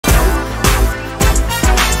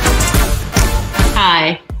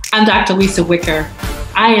Hi, I'm Dr. Lisa Wicker.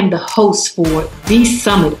 I am the host for the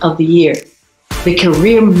Summit of the Year, the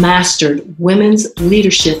Career Mastered Women's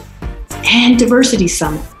Leadership and Diversity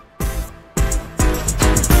Summit.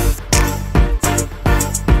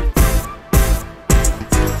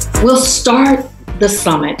 We'll start the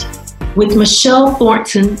summit with Michelle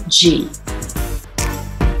Thornton G.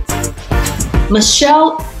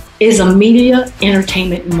 Michelle is a media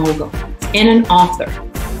entertainment mogul and an author.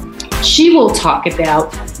 She will talk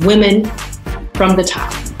about women from the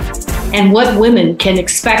top and what women can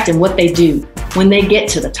expect and what they do when they get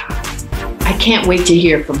to the top. I can't wait to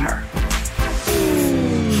hear from her.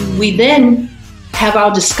 We then have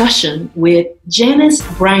our discussion with Janice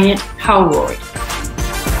Bryant Howroyd.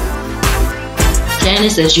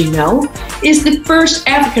 Janice, as you know, is the first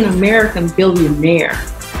African-American billionaire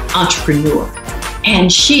entrepreneur,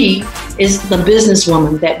 and she is the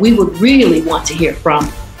businesswoman that we would really want to hear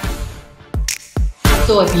from.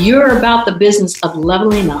 So if you're about the business of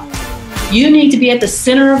leveling up, you need to be at the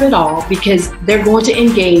center of it all because they're going to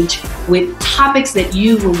engage with topics that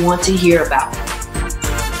you will want to hear about.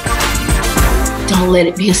 Don't let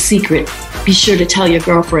it be a secret. Be sure to tell your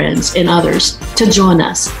girlfriends and others to join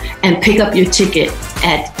us and pick up your ticket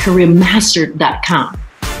at careermastered.com.